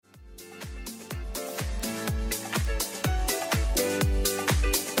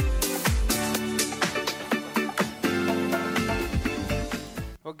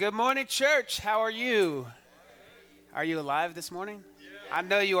Good morning, church. How are you? Are you alive this morning? I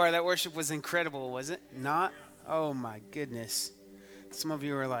know you are. That worship was incredible, was it not? Oh, my goodness. Some of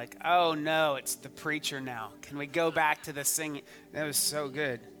you are like, oh, no, it's the preacher now. Can we go back to the singing? That was so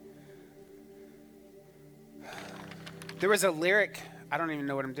good. There was a lyric. I don't even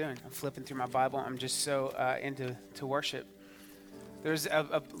know what I'm doing. I'm flipping through my Bible. I'm just so into worship. There's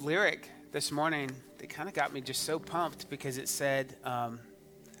a lyric this morning that kind of got me just so pumped because it said,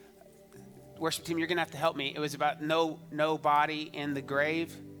 worship team, you're going to have to help me. It was about no body in the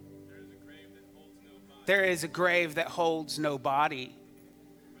grave. There is a grave that holds no body.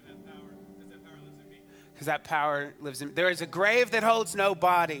 Because that power lives in me. There is a grave that holds no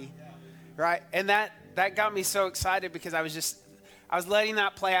body. Right? And that got me so excited because I was letting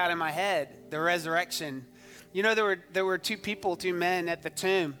that play out in my head. The resurrection. You know, there were two men at the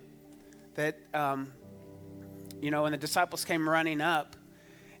tomb that, when the disciples came running up,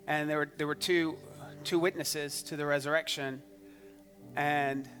 and there were two witnesses to the resurrection,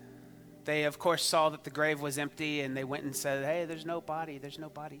 and they of course saw that the grave was empty, and they went and said, "Hey, there's no body."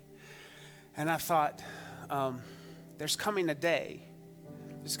 And I thought, there's coming a day,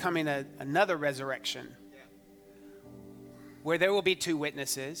 there's coming another resurrection, where there will be two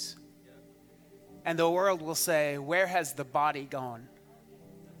witnesses. And the world will say, where has the body gone?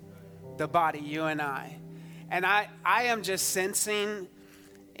 The body, you and I. And I am just sensing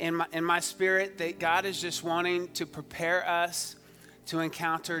in my spirit that God is just wanting to prepare us to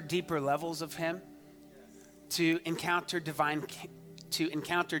encounter deeper levels of Him, to encounter divine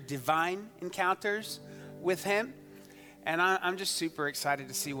encounters with Him. And I'm just super excited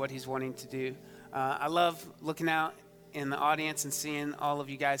to see what He's wanting to do. I love looking out in the audience and seeing all of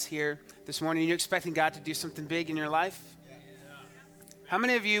you guys here this morning. Are you expecting God to do something big in your life? How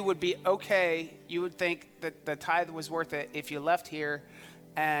many of you would be okay, you would think that the tithe was worth it if you left here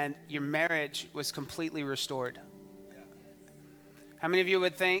and your marriage was completely restored? How many of you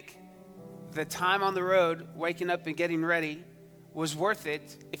would think the time on the road, waking up and getting ready, was worth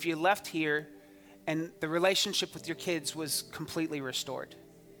it if you left here and the relationship with your kids was completely restored?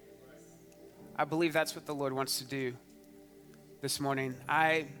 I believe that's what the Lord wants to do this morning.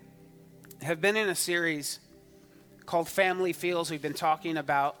 I have been in a series called Family Feels. We've been talking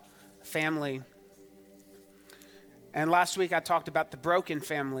about family. And last week I talked about the broken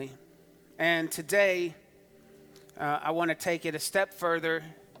family. And today I want to take it a step further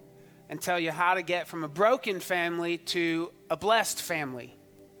and tell you how to get from a broken family to a blessed family.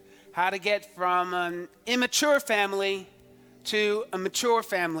 How to get from an immature family to a mature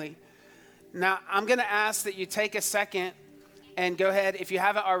family. Now, I'm going to ask that you take a second and go ahead, if you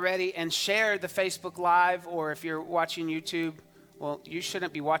haven't already, and share the Facebook Live, or if you're watching YouTube, well, you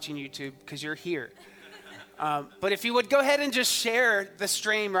shouldn't be watching YouTube because you're here. But if you would go ahead and just share the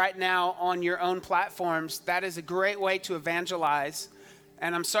stream right now on your own platforms, that is a great way to evangelize.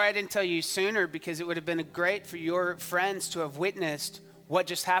 And I'm sorry I didn't tell you sooner, because it would have been great for your friends to have witnessed what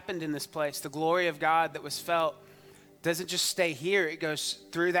just happened in this place. The glory of God that was felt doesn't just stay here. It goes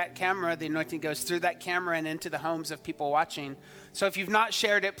through that camera. The anointing goes through that camera and into the homes of people watching. So if you've not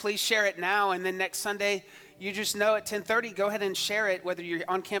shared it, please share it now. And then next Sunday, you just know at 10:30, go ahead and share it, whether you're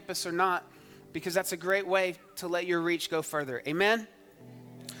on campus or not, because that's a great way to let your reach go further. Amen?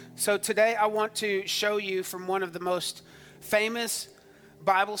 So today I want to show you from one of the most famous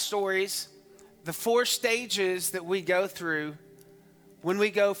Bible stories, the 4 stages that we go through when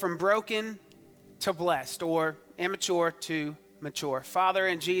we go from broken to blessed, or immature to mature. Father,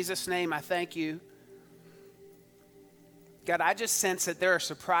 in Jesus' name, I thank you. God, I just sense that there are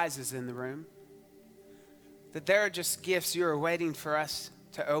surprises in the room, that there are just gifts you are waiting for us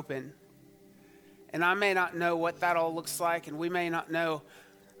to open. And I may not know what that all looks like, and we may not know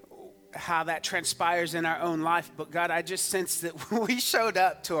how that transpires in our own life, but God, I just sense that we showed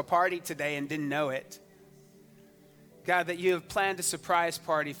up to a party today and didn't know it. God, that you have planned a surprise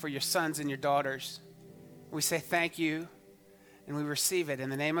party for your sons and your daughters. We say thank you, and we receive it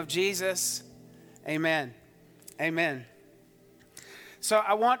in the name of Jesus. Amen. Amen. So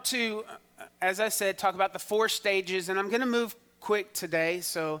I want to, as I said, talk about the 4 stages, and I'm going to move quick today,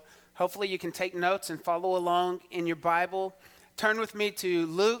 so hopefully you can take notes and follow along in your Bible. Turn with me to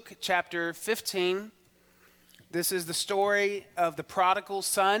Luke chapter 15. This is the story of the prodigal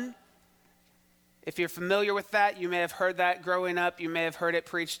son. If you're familiar with that, you may have heard that growing up. You may have heard it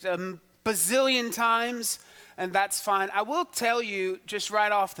preached a bazillion times, and that's fine. I will tell you just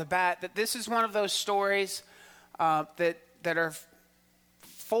right off the bat that this is one of those stories that are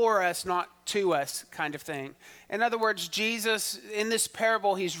for us, not to us kind of thing. In other words, Jesus, in this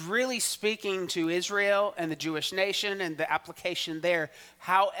parable, he's really speaking to Israel and the Jewish nation and the application there.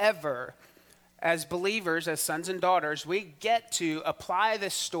 However, as believers, as sons and daughters, we get to apply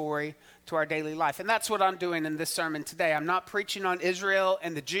this story to our daily life. And that's what I'm doing in this sermon today. I'm not preaching on Israel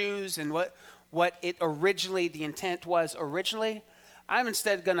and the Jews and what it originally, the intent was originally. I'm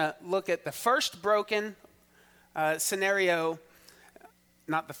instead going to look at the first broken scenario,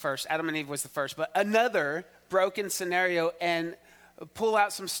 not the first, Adam and Eve was the first, but another broken scenario and pull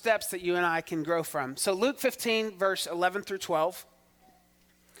out some steps that you and I can grow from. So Luke 15, verse 11 through 12.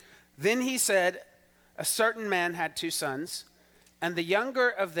 Then he said, a certain man had 2 sons, and the younger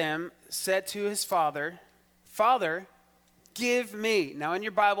of them said to his father, Father, give me. Now in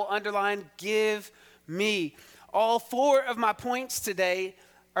your Bible, underline, give me. All 4 of my points today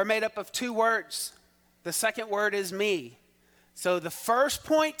are made up of 2 words. The second word is me. So the first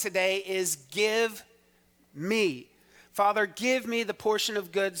point today is give me. Father, give me the portion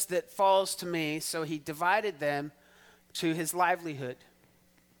of goods that falls to me. So he divided them to his livelihood.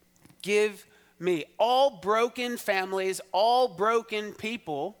 Give me. All broken families, all broken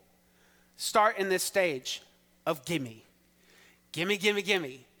people start in this stage of gimme. Gimme, gimme,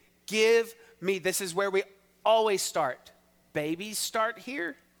 gimme. Give me. This is where we always start. Babies start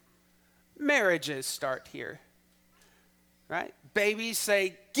here. Marriages start here. Right? Babies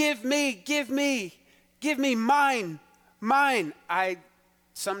say, give me, give me, give me mine, mine.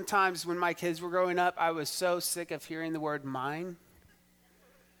 Sometimes when my kids were growing up, I was so sick of hearing the word mine.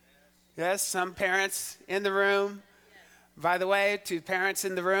 Yes, some parents in the room. By the way, to parents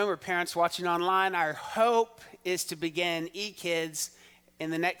in the room or parents watching online, our hope is to begin eKids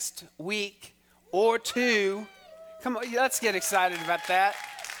in the next week or 2. Come on, let's get excited about that.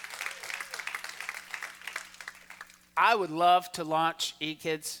 I would love to launch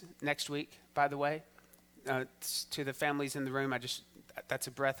eKids next week, by the way, to the families in the room. That's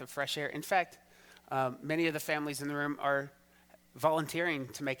a breath of fresh air. In fact, many of the families in the room are volunteering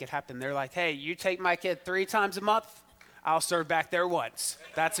to make it happen. They're like, hey, you take my kid 3 times a month, I'll serve back there once.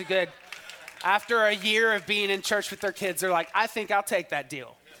 That's a good, after a year of being in church with their kids, they're like, I think I'll take that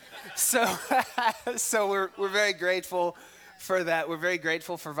deal. So we're very grateful for that. We're very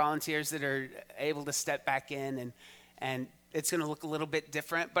grateful for volunteers that are able to step back in, and it's going to look a little bit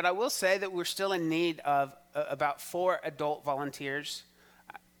different. But I will say that we're still in need of about 4 adult volunteers.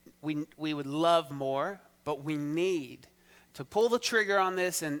 We would love more, but we need to pull the trigger on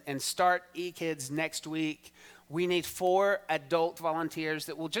this and start eKids next week. We need 4 adult volunteers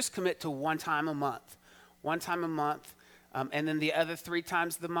that will just commit to 1 time a month. 1 time a month. And then the other 3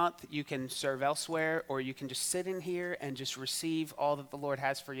 times of the month, you can serve elsewhere, or you can just sit in here and just receive all that the Lord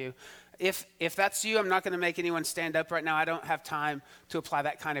has for you. If that's you, I'm not going to make anyone stand up right now. I don't have time to apply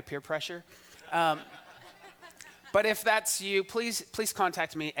that kind of peer pressure. But if that's you, please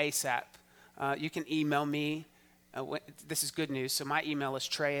contact me ASAP. You can email me. This is good news. So my email is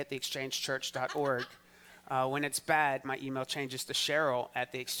trey@theexchangechurch.org. When it's bad, my email changes to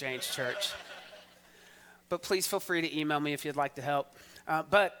Cheryl@theexchangechurch. But please feel free to email me if you'd like to help.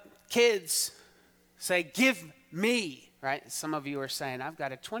 But kids say, give me, right? Some of you are saying, I've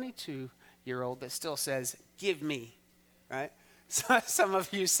got a 22-year-old that still says, give me, right? So some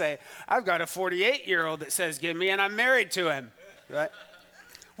of you say, I've got a 48-year-old that says, give me, and I'm married to him, right?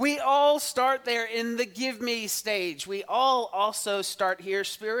 We all start there in the give me stage. We all also start here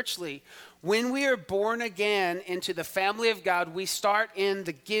spiritually. When we are born again into the family of God, we start in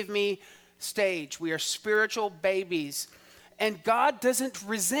the give me stage. We are spiritual babies. And God doesn't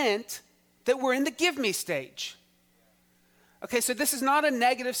resent that we're in the give me stage. Okay, so this is not a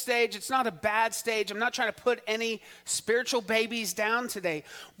negative stage. It's not a bad stage. I'm not trying to put any spiritual babies down today.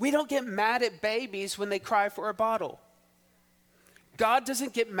 We don't get mad at babies when they cry for a bottle. God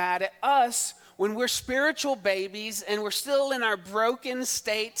doesn't get mad at us when we're spiritual babies and we're still in our broken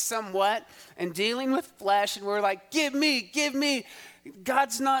state somewhat and dealing with flesh, and we're like, give me, give me.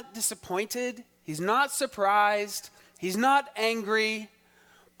 God's not disappointed. He's not surprised. He's not angry.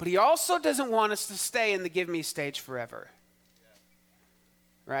 But he also doesn't want us to stay in the give me stage forever.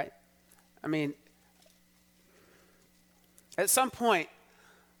 Right? I mean, at some point,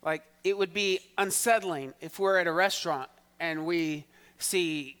 like, it would be unsettling if we're at a restaurant and we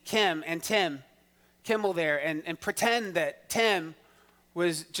see Kim and Tim Kimmel there and pretend that Tim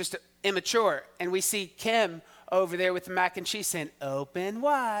was just immature, and we see Kim over there with the mac and cheese saying, open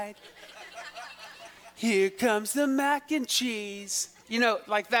wide. Here comes the mac and cheese. You know,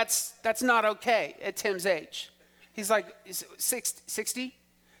 like that's not okay at Tim's age. He's like 60?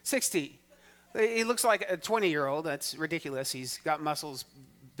 60. He looks like a 20-year-old. That's ridiculous. He's got muscles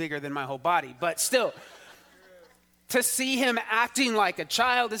bigger than my whole body, but still, to see him acting like a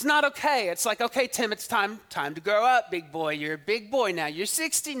child is not okay. It's like, okay, Tim, it's time to grow up, big boy. You're a big boy now. You're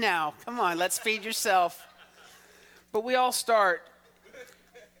 60 now. Come on, let's feed yourself. But we all start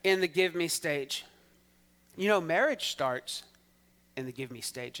in the give me stage. You know, marriage starts in the give me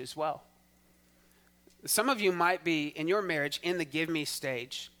stage as well. Some of you might be in your marriage in the give me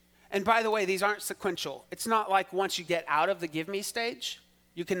stage. And by the way, these aren't sequential. It's not like once you get out of the give me stage,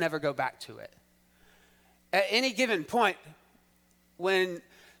 you can never go back to it. At any given point, when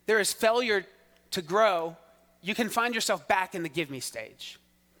there is failure to grow, you can find yourself back in the give me stage.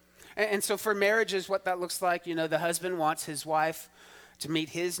 And so for marriages, what that looks like, you know, the husband wants his wife to meet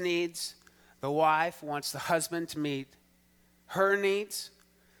his needs. The wife wants the husband to meet her needs.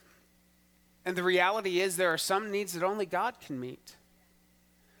 And the reality is there are some needs that only God can meet.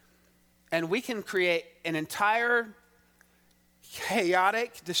 And we can create an entire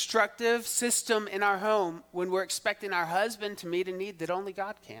chaotic, destructive system in our home when we're expecting our husband to meet a need that only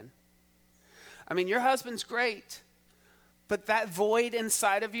God can. I mean, your husband's great, but that void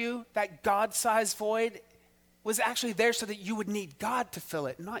inside of you, that God-sized void, was actually there so that you would need God to fill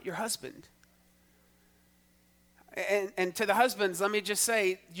it, not your husband. And to the husbands, let me just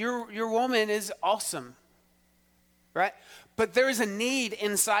say, your woman is awesome, right? But there is a need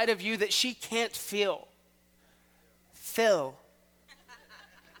inside of you that she can't feel. Fill.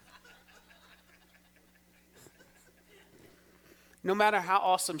 No matter how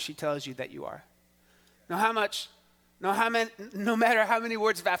awesome she tells you that you are. No matter how many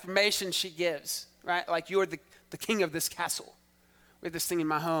words of affirmation she gives, right? Like you're the king of this castle. We have this thing in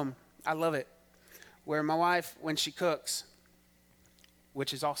my home. I love it. Where my wife, when she cooks,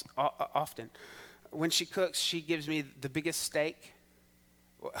 which is often, when she cooks, she gives me the biggest steak.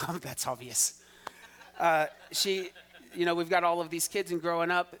 Well, that's obvious. We've got all of these kids, and growing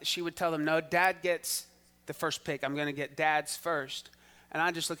up, she would tell them, no, Dad gets the first pick. I'm going to get Dad's first. And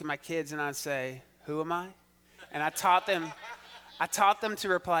I just look at my kids and I'd say, who am I? And I taught them to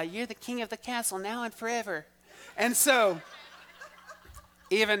reply, you're the king of the castle now and forever. And so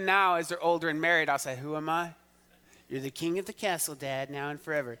even now, as they're older and married, I'll say, who am I? You're the king of the castle, Dad, now and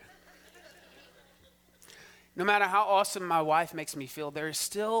forever. No matter how awesome my wife makes me feel, there is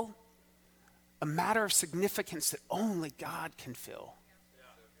still a matter of significance that only God can fill.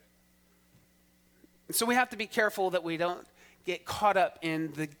 And so we have to be careful that we don't get caught up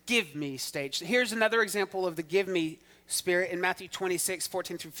in the give me stage. Here's another example of the give me spirit in Matthew 26,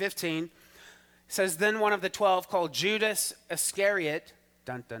 14 through 15. It says, then one of the 12 called Judas Iscariot,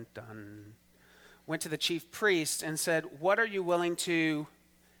 dun, dun, dun, went to the chief priest and said, what are you willing to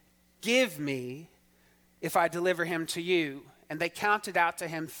give me if I deliver him to you? And they counted out to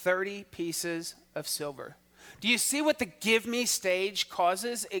him 30 pieces of silver. Do you see what the give me stage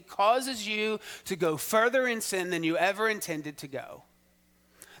causes? It causes you to go further in sin than you ever intended to go.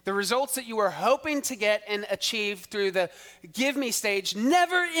 The results that you were hoping to get and achieve through the give me stage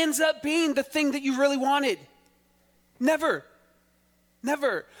never ends up being the thing that you really wanted. Never.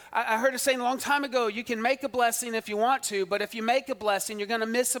 Never. I heard a saying a long time ago, you can make a blessing if you want to, but if you make a blessing, you're going to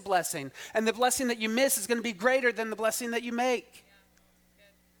miss a blessing. And the blessing that you miss is going to be greater than the blessing that you make.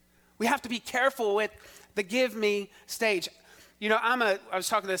 We have to be careful with the give me stage. You know, I was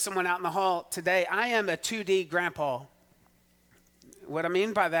talking to someone out in the hall today. I am a 2D grandpa. What I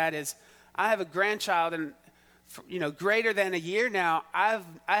mean by that is I have a grandchild, and greater than a year now, I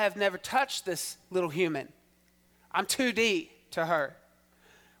have never touched this little human. I'm 2D to her.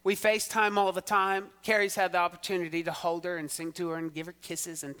 We FaceTime all the time. Carrie's had the opportunity to hold her and sing to her and give her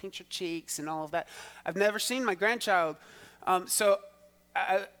kisses and pinch her cheeks and all of that. I've never seen my grandchild. So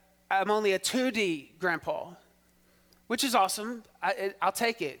I'm only a 2D grandpa, which is awesome. I'll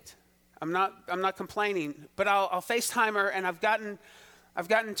take it. I'm not complaining, but I'll FaceTime her, and I've gotten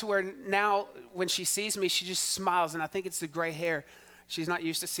to where now when she sees me, she just smiles, and I think it's the gray hair. She's not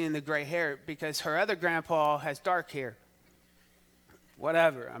used to seeing the gray hair because her other grandpa has dark hair.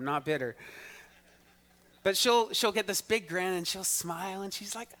 Whatever, I'm not bitter. But she'll get this big grin and she'll smile and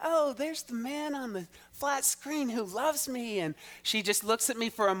she's like, oh, there's the man on the flat screen who loves me. And she just looks at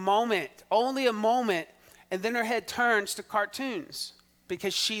me for a moment, only a moment, and then her head turns to cartoons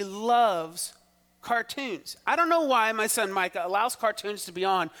because she loves cartoons. I don't know why my son Micah allows cartoons to be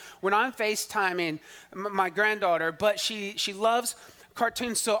on when I'm FaceTiming my granddaughter, but she loves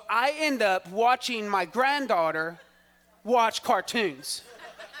cartoons. So I end up watching my granddaughter watch cartoons.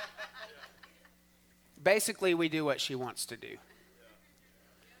 Basically, we do what she wants to do.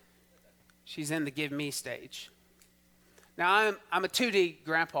 She's in the give me stage. Now, I'm a 2D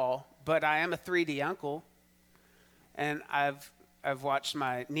grandpa, but I am a 3D uncle. And I've I've watched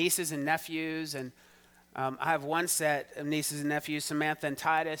my nieces and nephews, and I have one set of nieces and nephews, Samantha and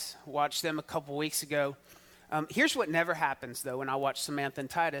Titus. Watched them a couple weeks ago. Here's what never happens, though, when I watch Samantha and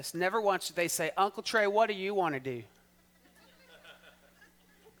Titus. Never once do they say, Uncle Trey, what do you want to do?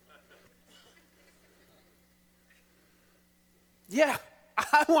 Yeah,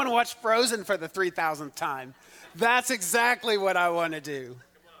 I want to watch Frozen for the 3,000th time. That's exactly what I want to do.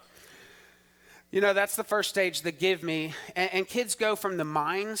 You know, that's the first stage, the give me. And kids go from the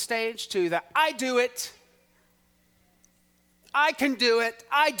mine stage to the I do it. I can do it.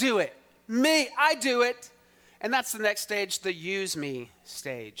 I do it. Me, I do it. And that's the next stage, the use me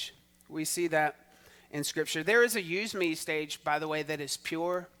stage. We see that in Scripture. There is a use me stage, by the way, that is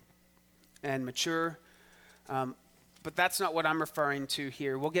pure and mature. But that's not what I'm referring to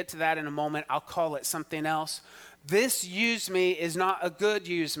here. We'll get to that in a moment. I'll call it something else. This use me is not a good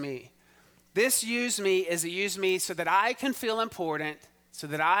use me. This use me is a use me so that I can feel important, so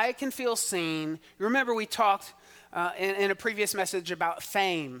that I can feel seen. You remember we talked in a previous message about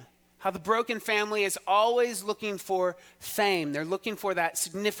fame, how the broken family is always looking for fame. They're looking for that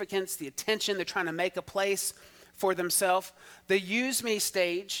significance, the attention. They're trying to make a place for themselves. The use me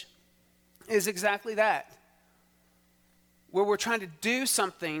stage is exactly that, where we're trying to do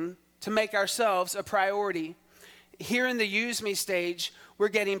something to make ourselves a priority. Here in the use me stage, we're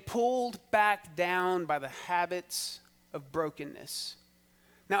getting pulled back down by the habits of brokenness.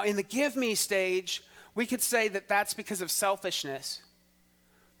 Now, in the give me stage, we could say that that's because of selfishness.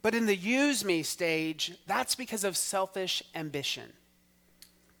 But in the use me stage, that's because of selfish ambition.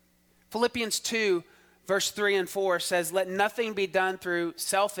 Philippians 2, verse 3 and 4 says, let nothing be done through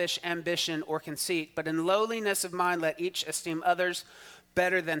selfish ambition or conceit, but in lowliness of mind, let each esteem others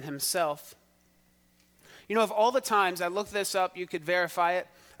better than himself. You know, of all the times, I looked this up, you could verify it,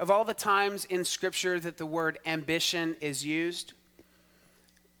 of all the times in Scripture that the word ambition is used,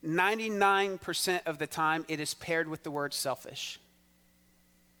 99% of the time it is paired with the word selfish.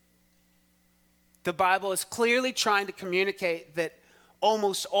 The Bible is clearly trying to communicate that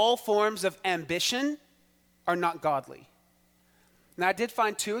almost all forms of ambition are not godly. Now, I did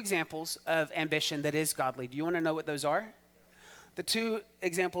find 2 examples of ambition that is godly. Do you want to know what those are? The 2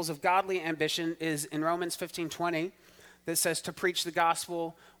 examples of godly ambition is in Romans 15:20 that says to preach the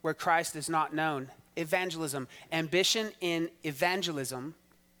gospel where Christ is not known. Evangelism. Ambition in evangelism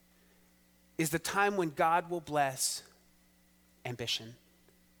is the time when God will bless ambition.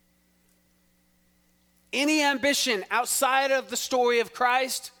 Any ambition outside of the story of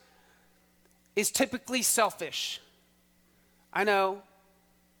Christ is typically selfish. I know,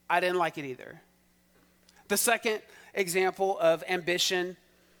 I didn't like it either. The second example of ambition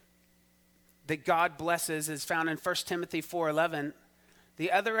that God blesses is found in 1 Timothy 4:11.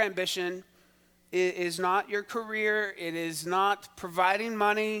 The other ambition is not your career. It is not providing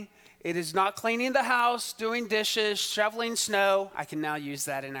money. It is not cleaning the house, doing dishes, shoveling snow. I can now use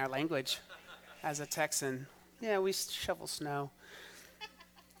that in our language as a Texan. Yeah, we shovel snow.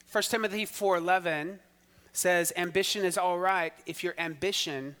 1 Timothy 4:11 says, ambition is all right if your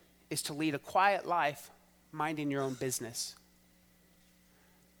ambition is to lead a quiet life, minding your own business.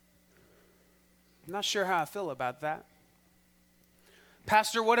 I'm not sure how I feel about that.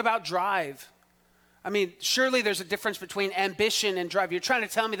 Pastor, what about drive? I mean, surely there's a difference between ambition and drive. You're trying to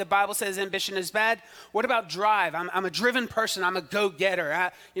tell me the Bible says ambition is bad? What about drive? I'm a driven person. I'm a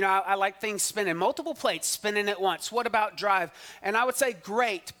go-getter. I like things spinning, multiple plates spinning at once. What about drive? And I would say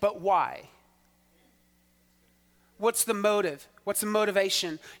great, but why? What's the motive? What's the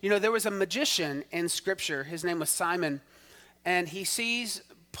motivation? You know, there was a magician in Scripture. His name was Simon. And he sees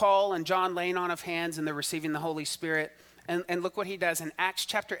Paul and John laying on of hands and they're receiving the Holy Spirit. And look what he does in Acts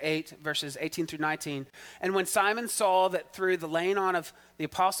chapter 8, verses 18 through 19. And when Simon saw that through the laying on of the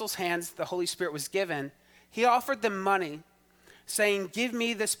apostles' hands the Holy Spirit was given, he offered them money, saying, give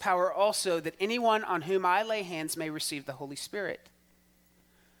me this power also, that anyone on whom I lay hands may receive the Holy Spirit.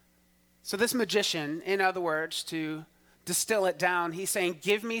 So this magician, in other words, to distill it down, he's saying,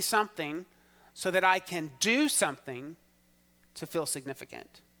 give me something so that I can do something to feel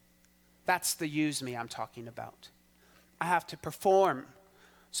significant. That's the use me I'm talking about. I have to perform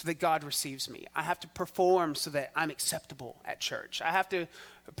so that God receives me. I have to perform so that I'm acceptable at church. I have to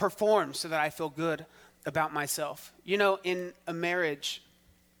perform so that I feel good about myself. You know, in a marriage,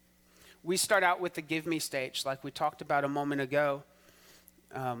 we start out with the give me stage, like we talked about a moment ago.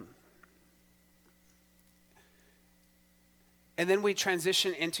 And then we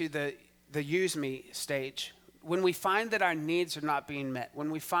transition into the use me stage. When we find that our needs are not being met, when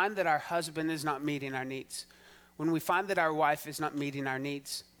we find that our husband is not meeting our needs, when we find that our wife is not meeting our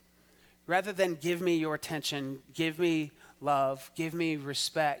needs, rather than give me your attention, give me love, give me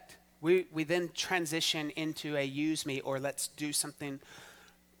respect, we then transition into a use me or let's do something.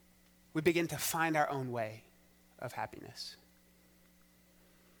 We begin to find our own way of happiness.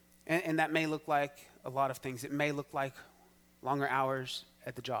 And that may look like a lot of things. It may look like longer hours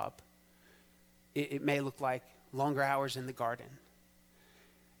at the job. It may look like longer hours in the garden.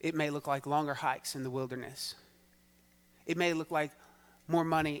 It may look like longer hikes in the wilderness. It may look like more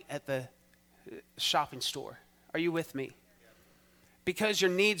money at the shopping store. Are you with me? Because your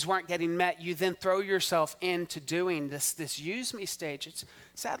needs weren't getting met, you then throw yourself into doing this use me stage. It's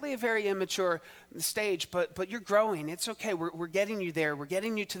sadly a very immature stage, but you're growing. It's okay. We're getting you there. We're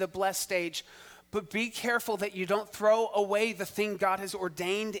getting you to the blessed stage. But be careful that you don't throw away the thing God has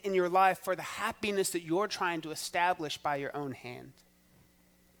ordained in your life for the happiness that you're trying to establish by your own hand.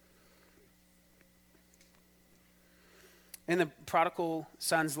 In the prodigal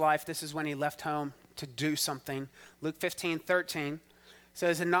son's life, this is when he left home to do something. Luke 15:13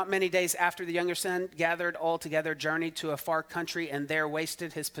 says, and not many days after the younger son gathered all together, journeyed to a far country, and there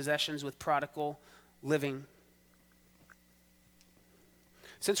wasted his possessions with prodigal living.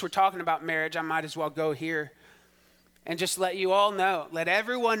 Since we're talking about marriage, I might as well go here and just let you all know, let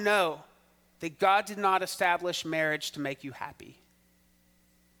everyone know that God did not establish marriage to make you happy.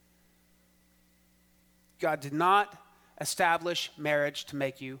 God did not establish marriage to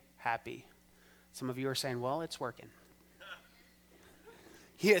make you happy. Some of you are saying, well, it's working.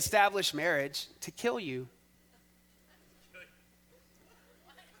 He established marriage to kill you.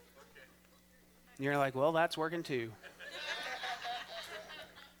 And you're like, well, that's working too.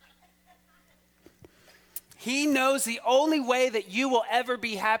 He knows the only way that you will ever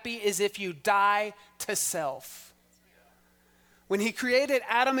be happy is if you die to self. When he created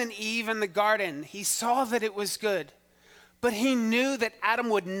Adam and Eve in the garden, he saw that it was good. But he knew that Adam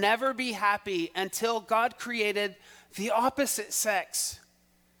would never be happy until God created the opposite sex.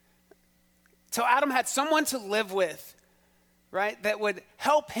 So Adam had someone to live with, right, that would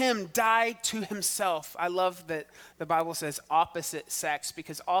help him die to himself. I love that the Bible says opposite sex,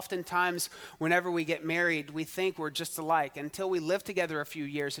 because oftentimes whenever we get married, we think we're just alike until we live together a few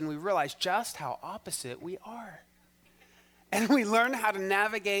years and we realize just how opposite we are. And we learn how to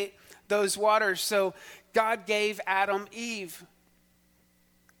navigate those waters. So God gave Adam Eve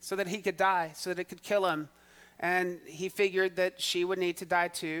so that he could die, so that it could kill him. And he figured that she would need to die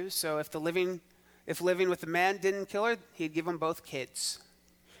too. So if living with a man didn't kill her, he'd give them both kids.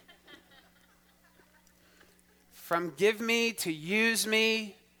 From give me to use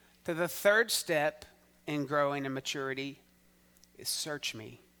me to the third step in growing in maturity is search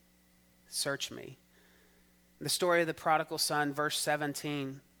me. Search me. The story of the prodigal son, verse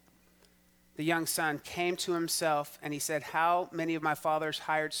 17. The young son came to himself and he said, how many of my father's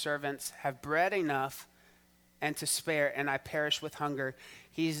hired servants have bread enough and to spare, and I perish with hunger?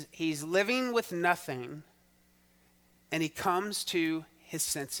 He's living with nothing, and he comes to his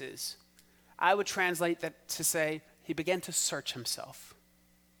senses. I would translate that to say he began to search himself.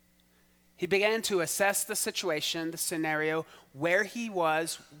 He began to assess the situation, the scenario, where he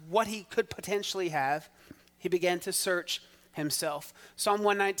was, what he could potentially have. He began to search himself. Psalm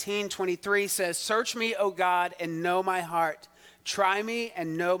 119:23 says, search me, O God, and know my heart. Try me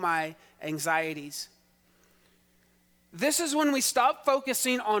and know my anxieties. This is when we stop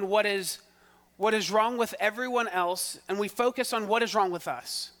focusing on what is wrong with everyone else and we focus on what is wrong with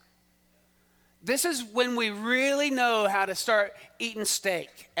us. This is when we really know how to start eating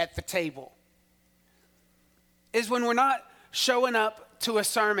steak at the table. Is when we're not showing up to a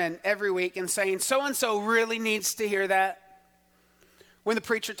sermon every week and saying, so-and-so really needs to hear that. When the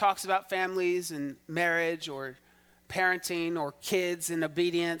preacher talks about families and marriage or parenting or kids and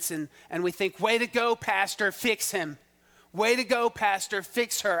obedience, and we think, way to go, pastor, fix him. Way to go, pastor,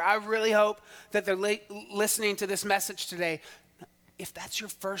 fix her. I really hope that they're listening to this message today. If that's your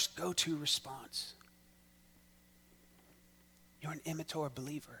first go-to response, you're an immature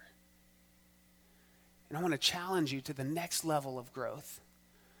believer. And I want to challenge you to the next level of growth,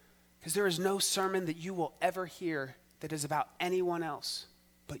 because there is no sermon that you will ever hear that is about anyone else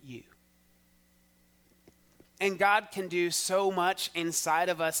but you. And God can do so much inside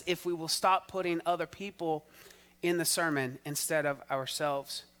of us if we will stop putting other people in the sermon instead of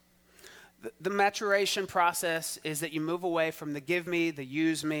ourselves. The maturation process is that you move away from the give me, the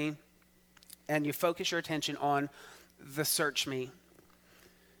use me, and you focus your attention on the search me.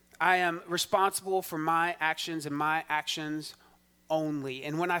 I am responsible for my actions and my actions only.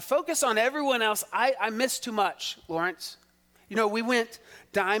 And when I focus on everyone else, I miss too much, Lawrence. You know, we went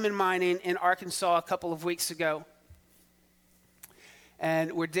diamond mining in Arkansas a couple of weeks ago.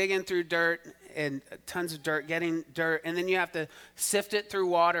 And we're digging through dirt and tons of dirt, getting dirt, and then you have to sift it through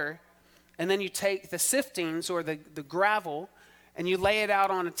water, and then you take the siftings or the gravel and you lay it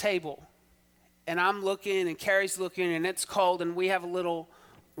out on a table. And I'm looking and Carrie's looking and it's cold, and we have a little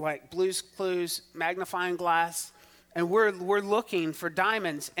like Blue's Clues magnifying glass, and we're looking for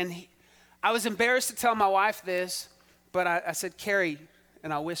diamonds. And I was embarrassed to tell my wife this, but I said, Carrie,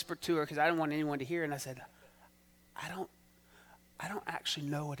 and I whispered to her because I didn't want anyone to hear, and I said, I don't actually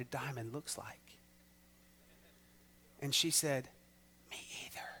know what a diamond looks like. And she said, me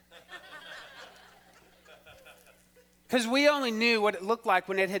either. Because we only knew what it looked like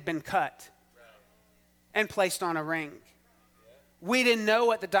when it had been cut and placed on a ring. We didn't know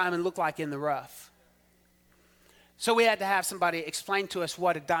what the diamond looked like in the rough. So we had to have somebody explain to us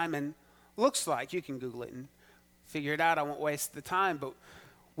what a diamond looks like. You can Google it and figure it out. I won't waste the time. But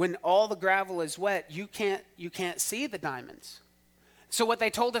when all the gravel is wet, you can't see the diamonds. So what they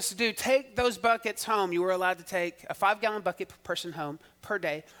told us to do, take those buckets home. You were allowed to take a 5-gallon bucket per person home per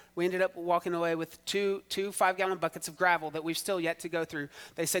day. We ended up walking away with two 5-gallon buckets of gravel that we've still yet to go through.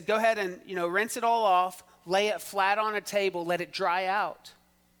 They said, go ahead and rinse it all off, lay it flat on a table, let it dry out.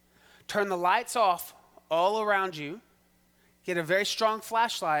 Turn the lights off all around you. Get a very strong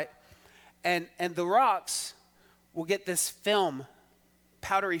flashlight, and the rocks will get this film,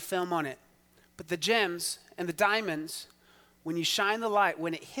 powdery film on it. But the gems and the diamonds, when you shine the light,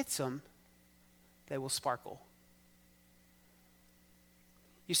 when it hits them, they will sparkle.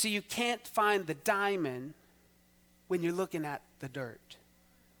 You see, you can't find the diamond when you're looking at the dirt.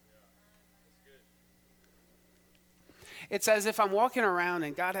 It's as if I'm walking around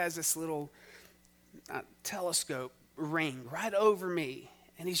and God has this little telescope ring right over me,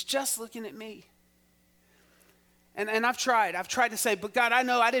 and he's just looking at me. And I've tried to say, but God, I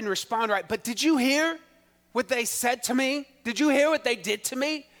know I didn't respond right, but did you hear what they said to me? Did you hear what they did to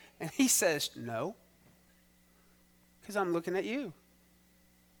me? And he says, no, because I'm looking at you.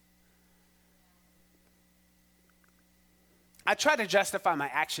 I try to justify my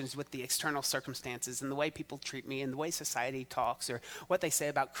actions with the external circumstances and the way people treat me and the way society talks, or what they say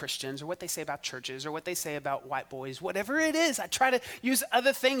about Christians, or what they say about churches, or what they say about white boys, whatever it is. I try to use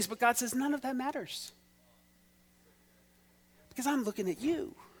other things, but God says none of that matters. Because I'm looking at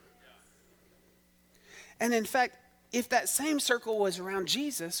you. And in fact, if that same circle was around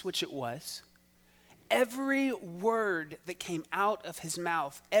Jesus, which it was, every word that came out of his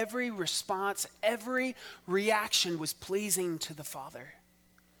mouth, every response, every reaction was pleasing to the Father.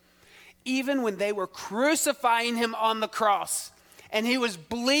 Even when they were crucifying him on the cross and he was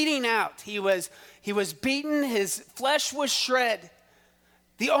bleeding out, he was beaten, his flesh was shred.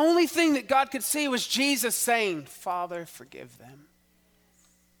 The only thing that God could see was Jesus saying, Father, forgive them,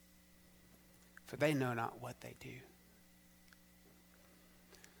 for they know not what they do.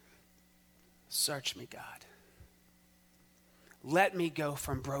 Search me, God. Let me go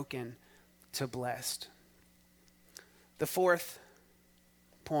from broken to blessed. The fourth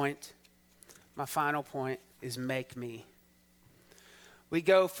point, my final point, is make me. We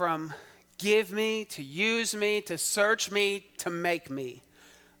go from give me to use me to search me to make me.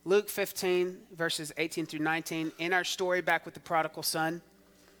 Luke 15, verses 18 through 19, in our story back with the prodigal son.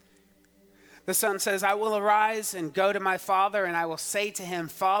 The son says, I will arise and go to my father, and I will say to him,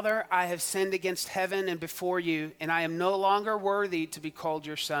 Father, I have sinned against heaven and before you, and I am no longer worthy to be called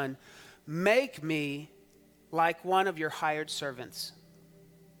your son. Make me like one of your hired servants.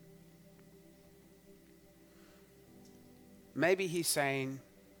 Maybe he's saying,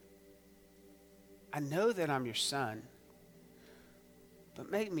 I know that I'm your son, but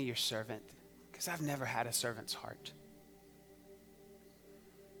make me your servant, because I've never had a servant's heart.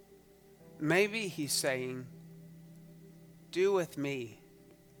 Maybe he's saying, do with me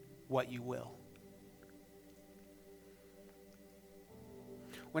what you will.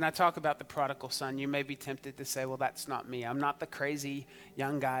 When I talk about the prodigal son, you may be tempted to say, well, that's not me. I'm not the crazy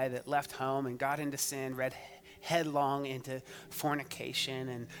young guy that left home and got into sin, read headlong into fornication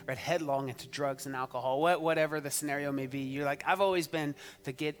and read headlong into drugs and alcohol, whatever the scenario may be. You're like, I've always been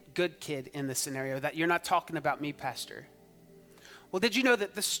the good kid in the scenario. That you're not talking about me, Pastor. Well, did you know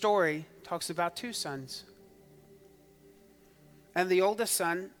that this story talks about two sons? And the oldest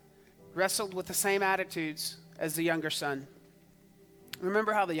son wrestled with the same attitudes as the younger son.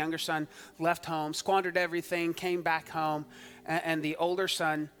 Remember how the younger son left home, squandered everything, came back home, and the older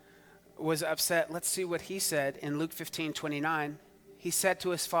son was upset. Let's see what he said in Luke 15:29. He said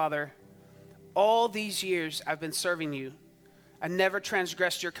to his father, all these years I've been serving you. I never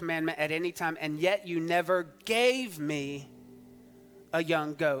transgressed your commandment at any time, and yet you never gave me a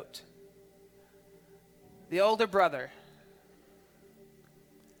young goat. The older brother,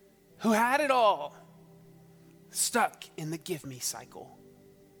 who had it all, stuck in the give me cycle.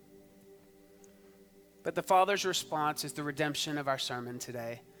 But the Father's response is the redemption of our sermon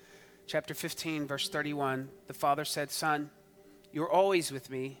today. Chapter 15, verse 31, the Father said, "Son, you're always with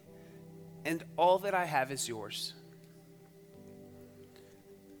me, and all that I have is yours."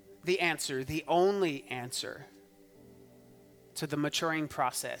 The answer, the only answer to the maturing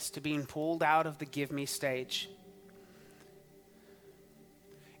process, to being pulled out of the give me stage,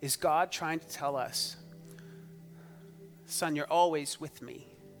 is God trying to tell us, son, you're always with me.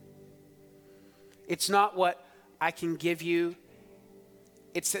 It's not what I can give you.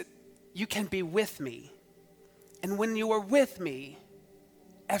 It's that you can be with me. And when you are with me,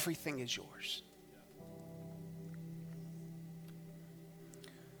 everything is yours.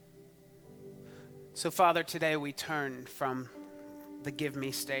 So, Father, today we turn from the give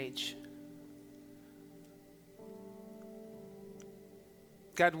me stage.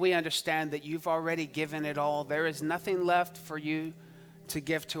 God, we understand that you've already given it all. There is nothing left for you to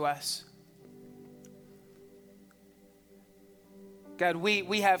give to us. God,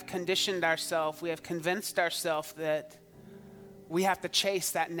 we have conditioned ourselves, we have convinced ourselves that we have to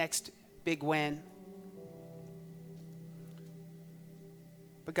chase that next big win.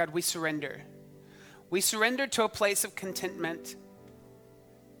 But God, we surrender. We surrender to a place of contentment.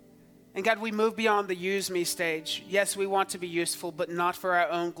 And God, we move beyond the use me stage. Yes, we want to be useful, but not for our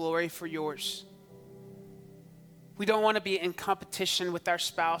own glory, for yours. We don't want to be in competition with our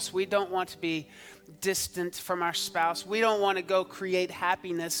spouse. We don't want to be distant from our spouse. We don't want to go create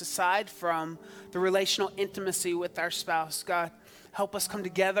happiness aside from the relational intimacy with our spouse. God, help us come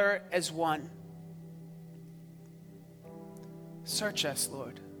together as one. Search us,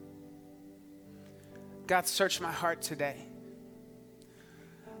 Lord. God, search my heart today.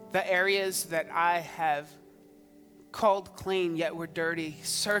 The areas that I have called clean yet were dirty,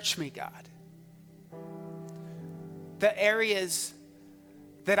 search me, God. The areas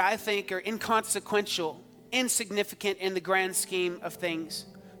that I think are inconsequential, insignificant in the grand scheme of things,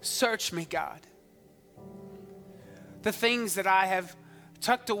 search me, God. The things that I have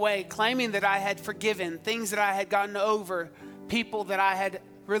tucked away, claiming that I had forgiven, things that I had gotten over, people that I had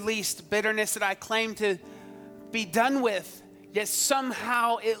released, bitterness that I claimed to be done with, yet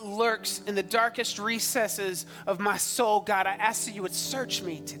somehow it lurks in the darkest recesses of my soul. God, I ask that you would search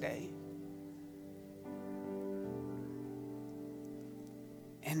me today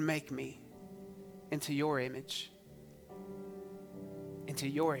and make me into your image. Into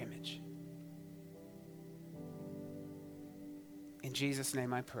your image. In Jesus'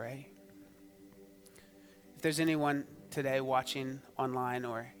 name I pray. If there's anyone today watching online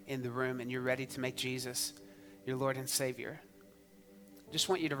or in the room and you're ready to make Jesus your Lord and Savior, I just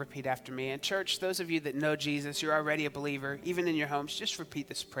want you to repeat after me. And church, those of you that know Jesus, you're already a believer, even in your homes, just repeat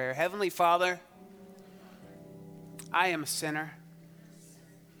this prayer. Heavenly Father, I am a sinner.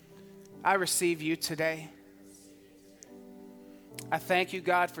 I receive you today. I thank you,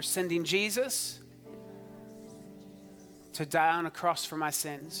 God, for sending Jesus to die on a cross for my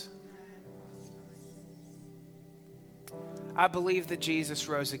sins. I believe that Jesus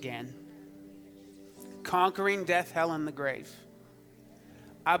rose again, conquering death, hell, and the grave.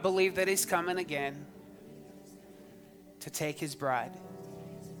 I believe that he's coming again to take his bride.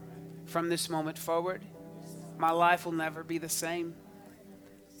 From this moment forward, my life will never be the same.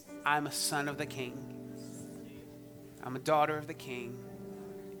 I'm a son of the King. I'm a daughter of the King.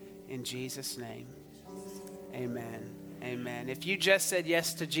 In Jesus' name, amen. Amen. If you just said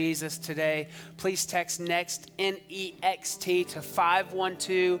yes to Jesus today, please text NEXT, N-E-X-T, to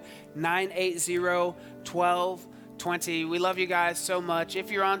 512-980-1220. We love you guys so much.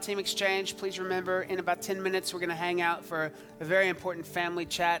 If you're on Team Exchange, please remember, in about 10 minutes, we're going to hang out for a very important family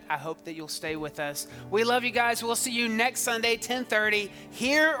chat. I hope that you'll stay with us. We love you guys. We'll see you next Sunday, 10:30,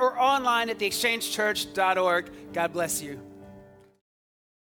 here or online at theexchangechurch.org. God bless you.